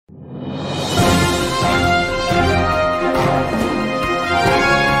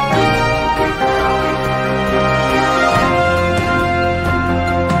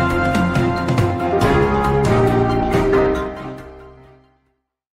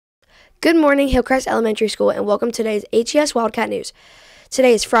Good morning, Hillcrest Elementary School, and welcome to today's HES Wildcat News.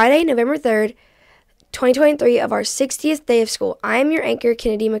 Today is Friday, November 3rd, 2023, of our 60th day of school. I am your anchor,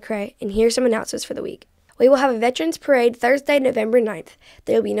 Kennedy McCrae, and here's some announcements for the week. We will have a Veterans Parade Thursday, November 9th.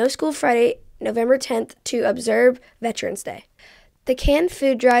 There will be no school Friday, November 10th, to observe Veterans Day. The canned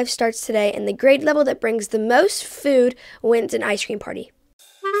food drive starts today, and the grade level that brings the most food wins an ice cream party.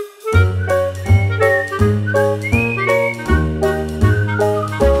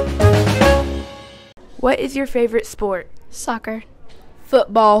 What is your favorite sport? Soccer.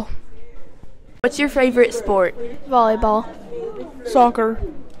 Football. What's your favorite sport? Volleyball. Soccer.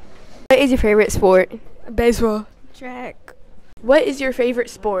 What is your favorite sport? Baseball. Track. What is your favorite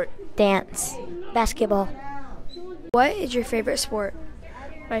sport? Dance. Basketball. What is your favorite sport?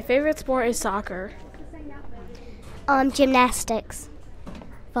 My favorite sport is soccer. Gymnastics.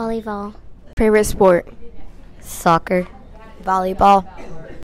 Volleyball. Favorite sport? Soccer. Volleyball.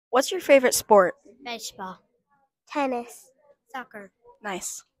 What's your favorite sport? Baseball. Tennis. Soccer.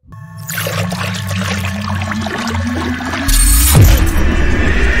 Nice.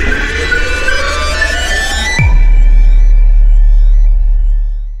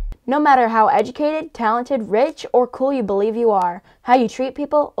 No matter how educated, talented, rich, or cool you believe you are, how you treat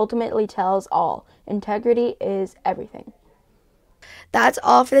people ultimately tells all. Integrity is everything. That's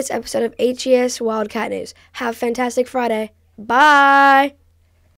all for this episode of HES Wildcat News. Have a fantastic Friday. Bye!